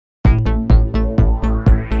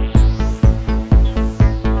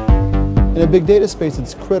In a big data space,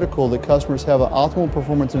 it's critical that customers have an optimal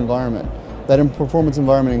performance environment. That performance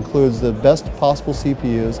environment includes the best possible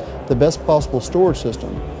CPUs, the best possible storage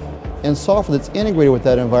system, and software that's integrated with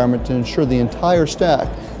that environment to ensure the entire stack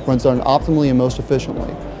runs on optimally and most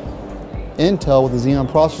efficiently. Intel with the Xeon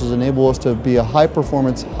processors enable us to be a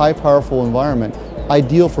high-performance, high-powerful environment,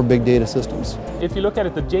 ideal for big data systems. If you look at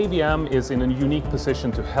it, the JVM is in a unique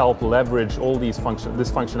position to help leverage all this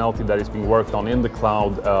functionality that is being worked on in the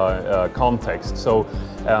cloud context. So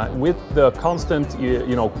with the constant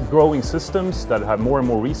growing systems that have more and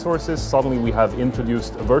more resources, suddenly we have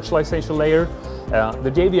introduced a virtualization layer.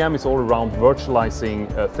 The JVM is all around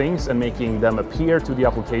virtualizing things and making them appear to the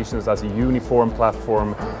applications as a uniform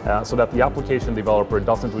platform so that the application developer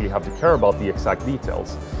doesn't really have to care about the exact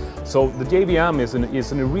details. So the JVM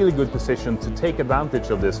is in a really good position to take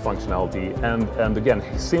advantage of this functionality and again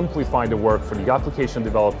simplify the work for the application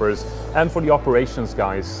developers and for the operations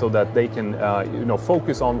guys so that they can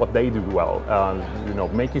focus on what they do well,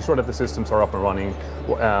 making sure that the systems are up and running,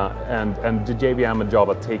 and the JVM and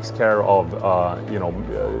Java takes care of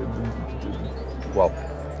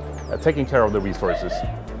taking care of the resources.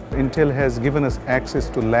 Intel has given us access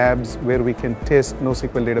to labs where we can test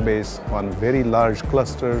NoSQL Database on very large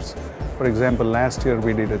clusters. For example, last year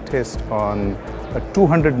we did a test on a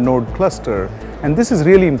 200-node cluster, and this is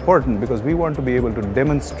really important because we want to be able to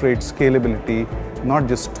demonstrate scalability, not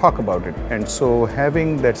just talk about it. And so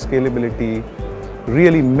having that scalability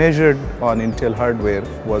really measured on Intel hardware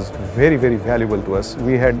was very, very valuable to us.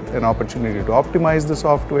 We had an opportunity to optimize the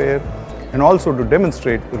software and also to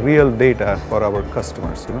demonstrate real data for our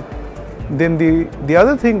customers. Then the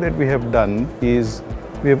other thing that we have done is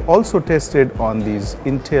we have also tested on these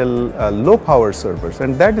Intel low power servers,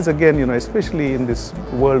 and that is again, especially in this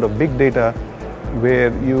world of big data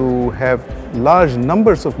where you have large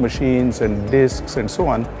numbers of machines and disks and so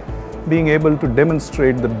on, being able to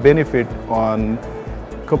demonstrate the benefit on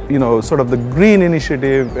sort of the green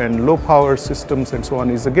initiative and low power systems and so on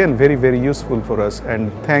is again very, very useful for us, and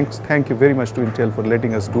thank you very much to Intel for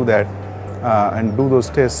letting us do that and do those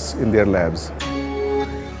tests in their labs.